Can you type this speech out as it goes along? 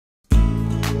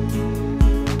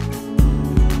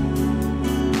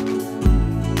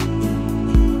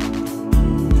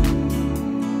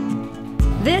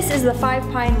This is the Five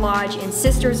Pine Lodge in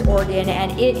Sisters, Oregon,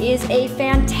 and it is a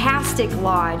fantastic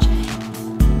lodge.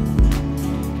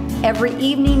 Every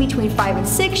evening between 5 and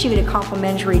 6, you get a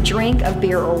complimentary drink of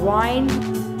beer or wine.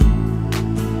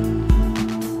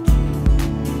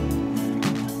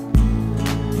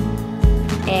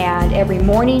 And every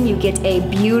morning you get a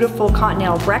beautiful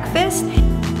continental breakfast.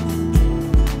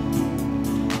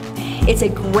 It's a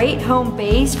great home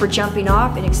base for jumping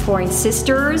off and exploring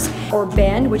Sisters or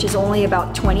Bend, which is only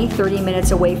about 20-30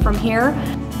 minutes away from here.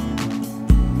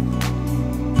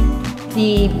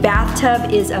 The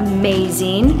bathtub is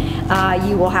amazing.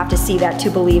 You will have to see that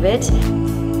to believe it.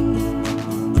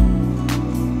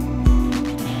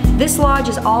 This lodge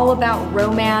is all about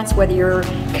romance, whether you're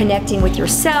connecting with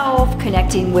yourself,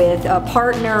 connecting with a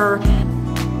partner.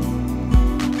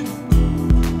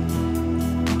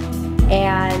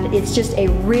 And it's just a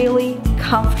really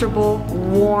comfortable,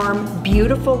 warm,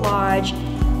 beautiful lodge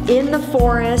in the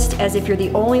forest, as if you're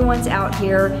the only ones out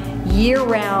here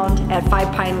year-round at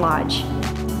Five Pine Lodge.